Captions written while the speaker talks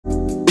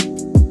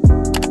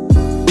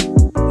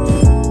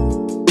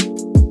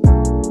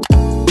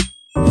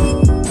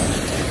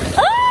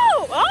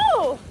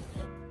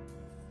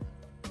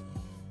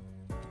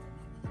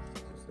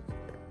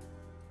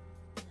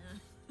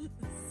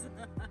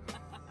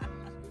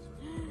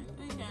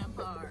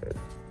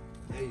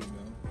There you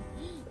go.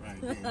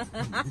 Right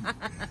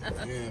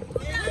there.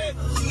 Yeah.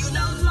 You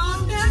no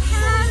longer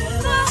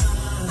have the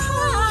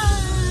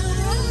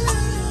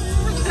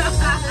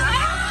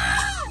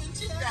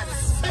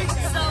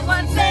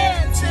someone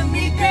said to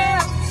me,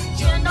 girl,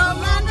 you're no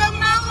longer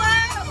my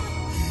world,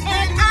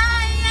 and I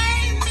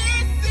ain't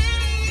missing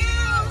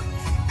you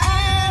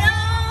at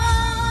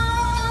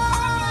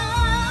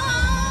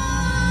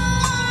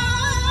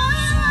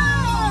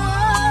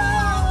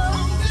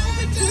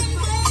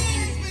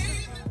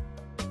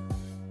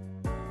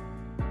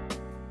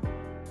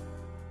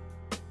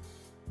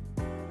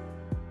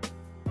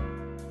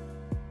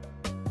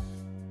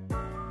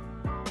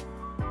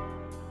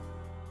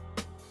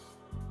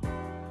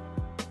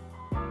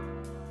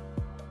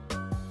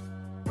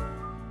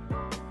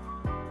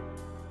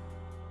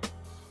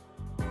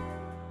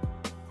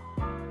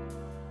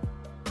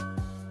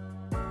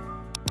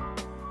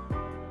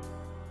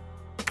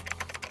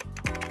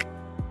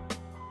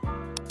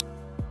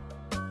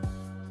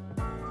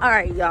All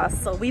right, y'all,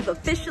 so we've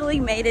officially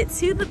made it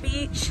to the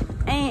beach,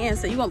 and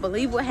so you won't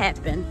believe what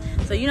happened.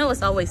 So you know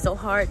it's always so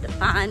hard to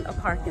find a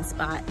parking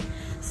spot.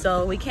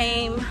 So we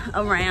came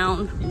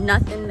around,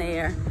 nothing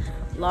there,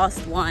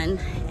 lost one,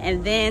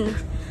 and then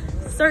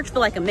searched for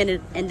like a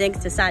minute and then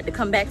decided to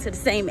come back to the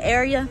same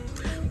area.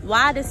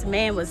 While this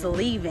man was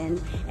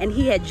leaving, and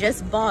he had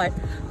just bought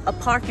a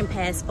parking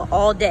pass for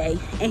all day,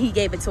 and he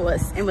gave it to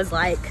us and was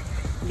like,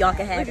 y'all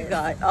can have it.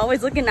 God,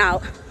 always looking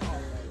out.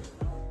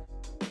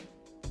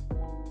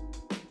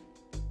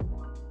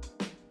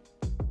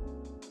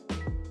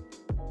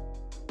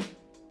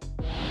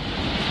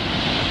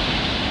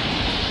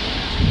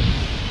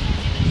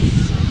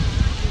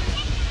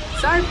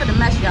 Sorry for the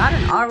mess, y'all. I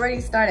done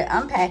already started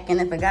unpacking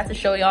and forgot to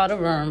show y'all the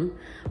room.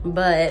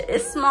 But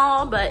it's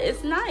small, but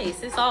it's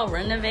nice. It's all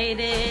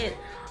renovated.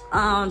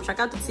 Check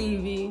out the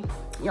TV.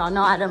 Y'all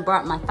know I done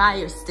brought my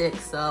fire stick,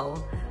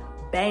 so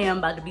bam,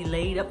 about to be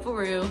laid up for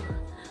real.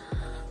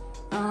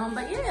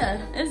 But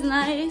yeah, it's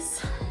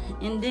nice.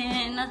 And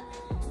then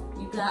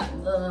you got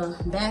the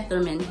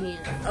bathroom in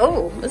here.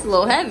 Oh, it's a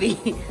little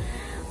heavy.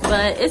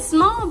 But it's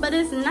small, but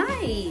it's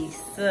nice.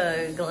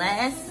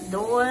 Glass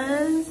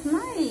doors,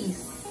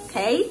 nice.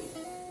 Okay.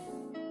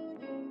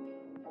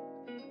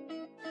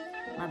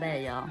 My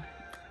bad, y'all.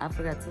 I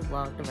forgot to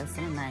vlog the rest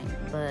of the night,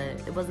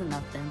 but it wasn't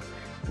nothing.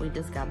 We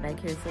just got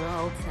back here to the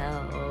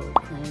hotel,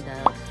 cleaned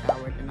up,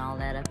 showered and all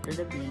that after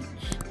the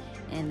beach.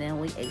 And then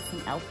we ate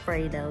some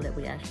Alfredo that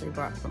we actually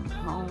brought from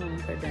home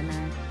for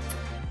dinner.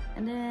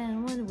 And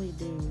then what did we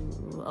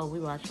do? Oh, we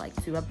watched like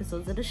 2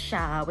 episodes of The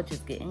Chi, which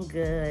is getting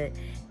good.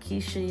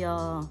 Keisha,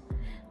 y'all,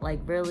 like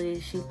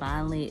really, she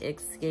finally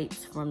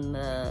escapes from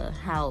the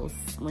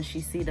house when she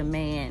see the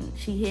man.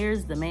 She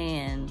hears the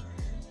man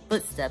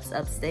footsteps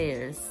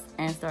upstairs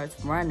and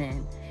starts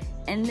running.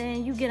 And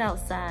then you get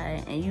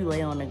outside and you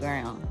lay on the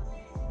ground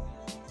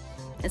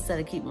instead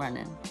of keep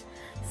running.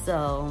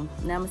 So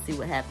now I'm gonna see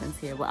what happens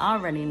here. Well, I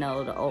already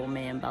know the old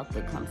man about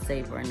to come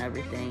save her and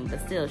everything, but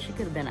still, she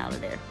could have been out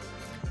of there.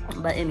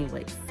 But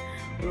anyways,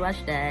 we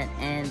watched that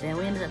and then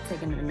we ended up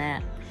taking a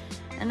nap.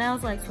 And now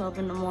it's like 12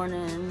 in the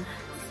morning.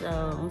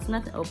 So it's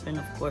nothing open,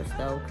 of course,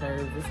 though,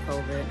 because it's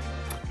COVID.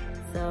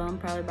 So I'm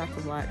probably about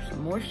to watch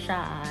some more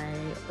Chi,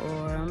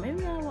 or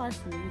maybe I'll watch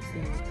some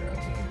YouTube.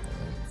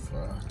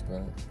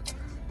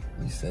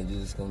 You said you're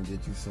just gonna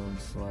get you some,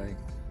 like,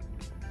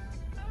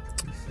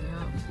 you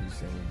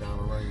said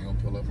McDonald's, right? You gonna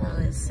pull up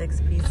on it?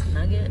 6-piece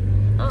nugget.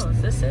 Oh,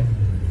 is this it?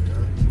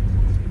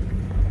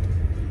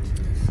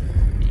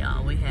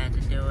 Y'all, we had to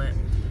do it.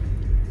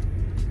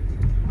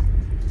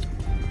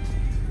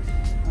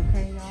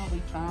 Okay, y'all, we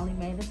finally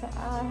made it to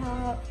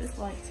IHOP. It's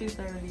like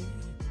 2:30.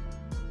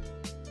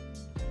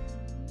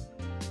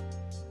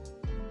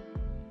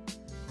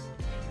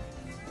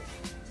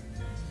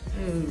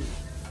 Dude.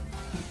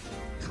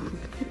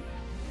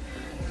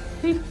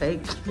 He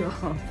fake,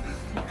 y'all.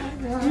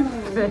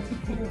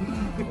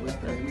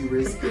 You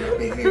risky up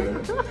in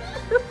here.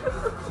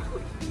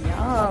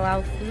 Y'all,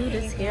 our food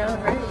is here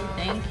already.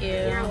 Thank you.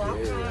 You're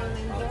welcome.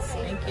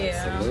 Thank you.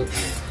 Absolutely.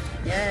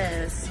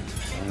 Yes.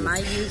 My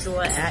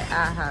usual at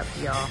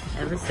IHOP, y'all.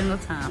 Every single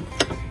time.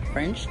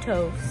 French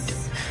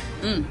toast.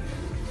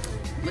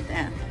 With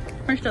that.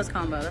 French toast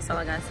combo. That's all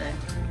I gotta say.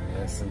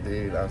 Yes,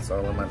 indeed. That's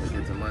all I'm about to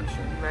get to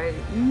munching. Right.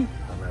 I'm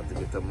about to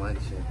get to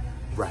munching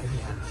right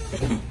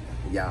now.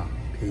 Y'all,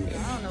 peace.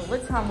 I don't know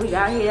what time we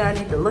got here. I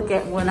need to look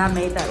at when I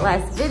made that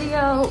last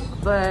video.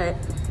 But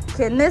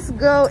can this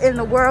go in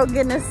the world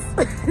Guinness,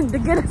 the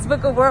Guinness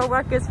Book of World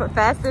Records for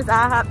fastest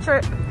IHOP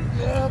trip?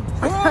 Yeah,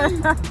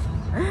 boy.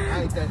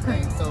 I ate that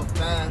thing so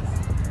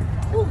fast.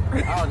 Whew,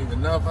 I don't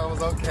even know if I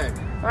was okay.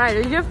 Right,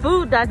 is your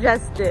food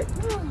digested?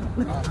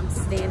 I'm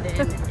standing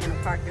in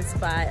a parking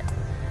spot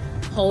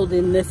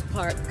holding this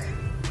park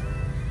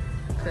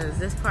because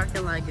this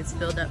parking lot gets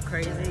filled up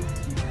crazy.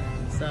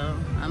 So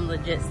I'm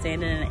legit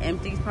standing in an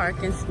empty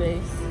parking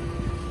space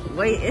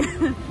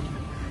waiting.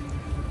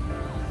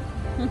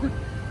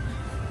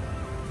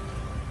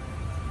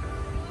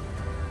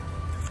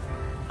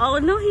 Oh,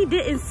 no, he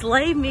didn't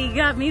slay me. He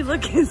got me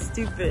looking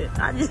stupid.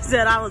 I just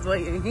said I was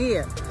waiting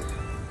here.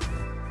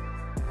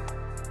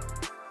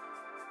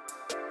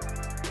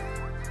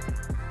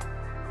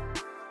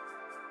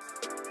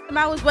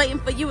 I was waiting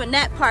for you in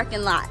that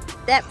parking lot.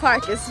 That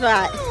parking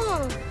spot.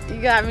 You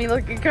got me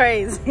looking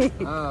crazy.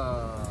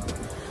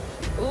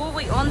 Ooh,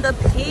 we on the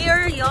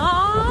pier,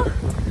 y'all.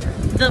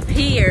 The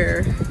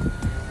pier.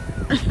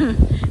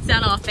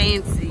 Sound all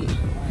fancy.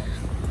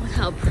 Look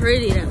how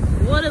pretty that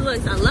water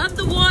looks. I love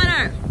the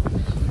water.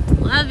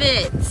 Love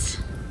it.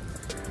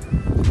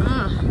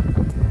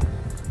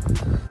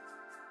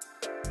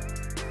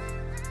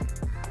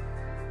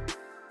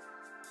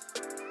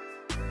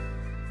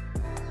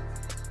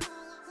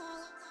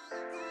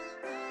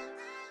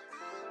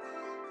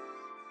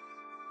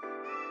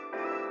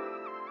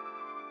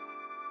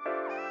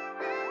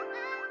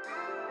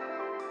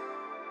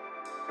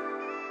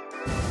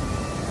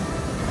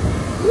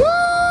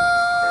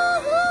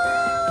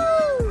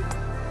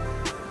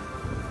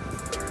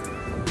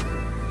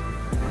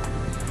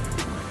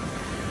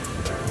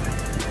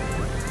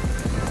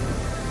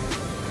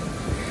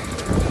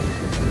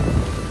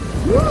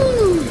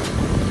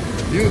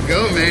 You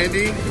go,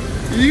 Mandy.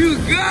 You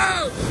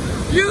go!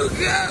 You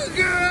go,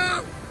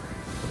 girl!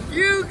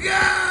 You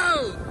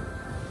go!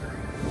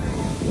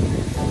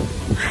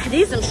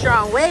 These some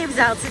strong waves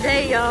out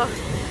today, y'all.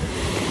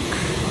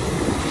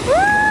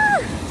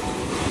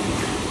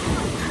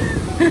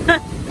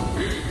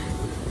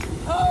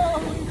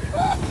 Holy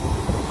crap!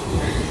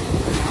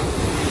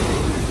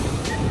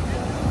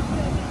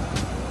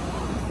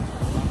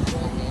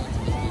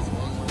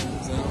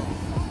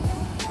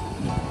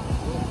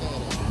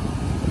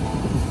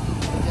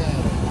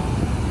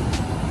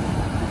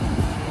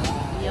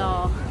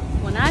 Y'all,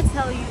 when I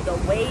tell you the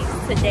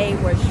waves today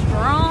were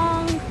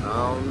strong,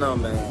 I don't know,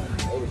 man.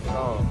 It was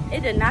strong.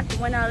 it did knock the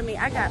wind out of me.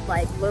 I got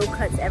like little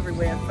cuts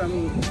everywhere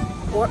from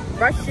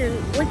rushing,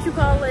 what you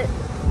call it?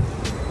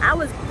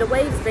 The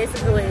waves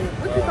basically,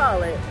 what you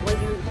call it?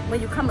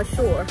 When you come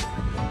ashore,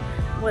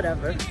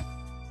 whatever.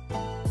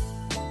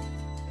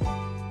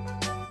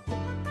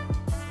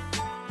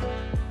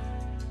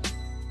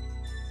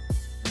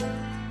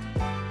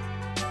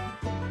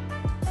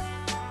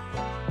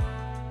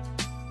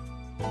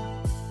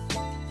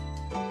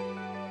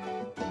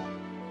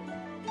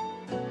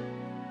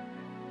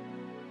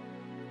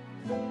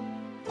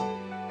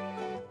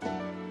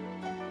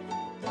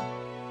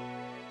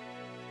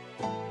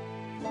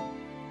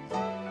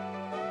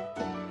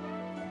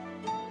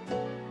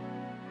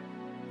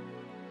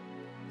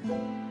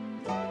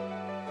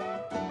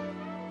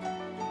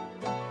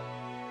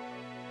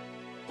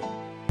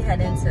 Head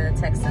into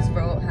Texas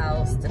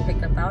Roadhouse to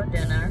pick up our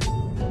dinner,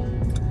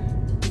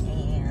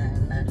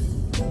 and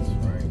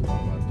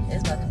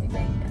it's about to be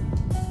banging.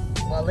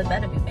 Well, it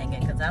better be banging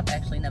because I've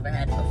actually never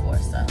had it before,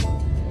 so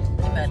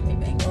it better be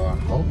banging. Oh, I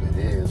hope it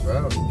is, but I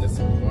don't be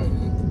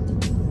disappointed.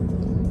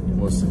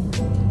 We'll see.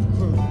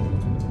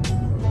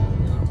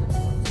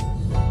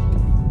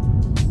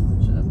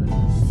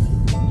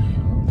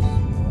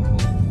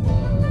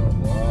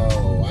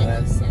 Whoa,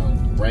 that sounds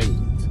great.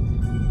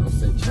 Don't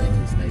say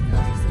Chinese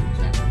steakhouse, say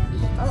Japanese.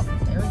 Oh,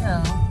 there we go.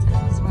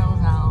 Texas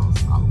Roadhouse,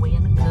 all the way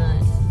in the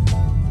good.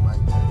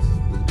 Like this.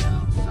 We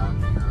down south,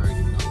 you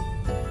already know.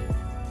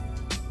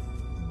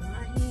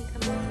 Why he ain't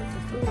coming over with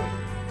the food?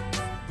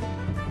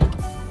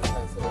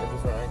 That's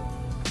right.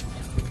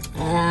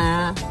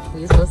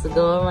 We're supposed to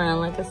go around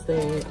like I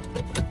said.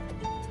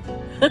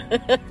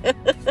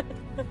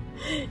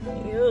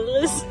 You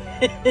listen.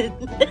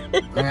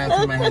 I'm gonna have to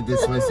turn my head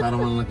this way so I don't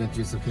want to look at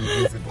you, so can you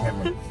face the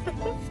camera?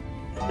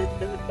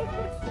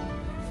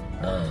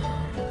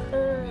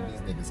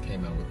 These niggas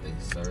came out with their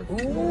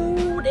service.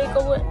 Ooh, they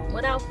go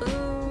without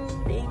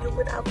food. They go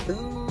without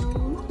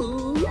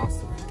food.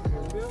 Awesome.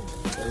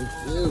 Thank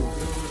you.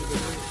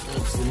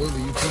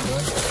 Absolutely, you too,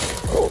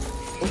 bud.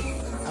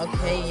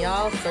 Okay,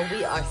 y'all, so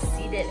we are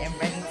seated and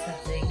ready to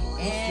dig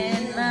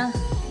in.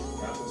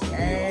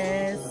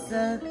 Yes.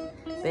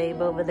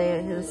 Babe over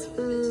there, his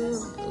food.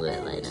 Do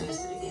that later.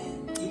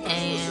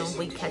 And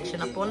we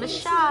catching up on the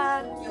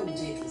shot.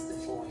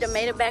 Just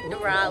made it back to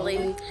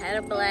Raleigh. Had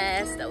a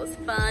blast. That was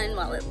fun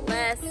while it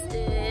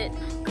lasted.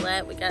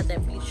 Glad we got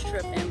that beach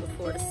trip in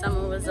before the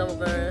summer was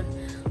over.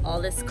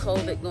 All this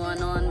COVID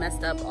going on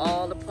messed up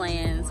all the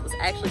plans. Was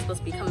actually supposed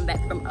to be coming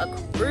back from a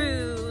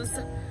cruise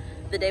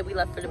the day we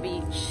left for the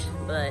beach.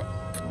 But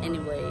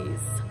anyways,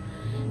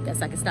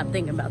 guess I can stop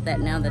thinking about that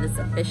now that it's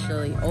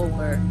officially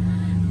over.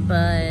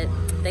 But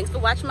thanks for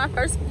watching my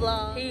first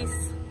vlog.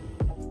 Peace.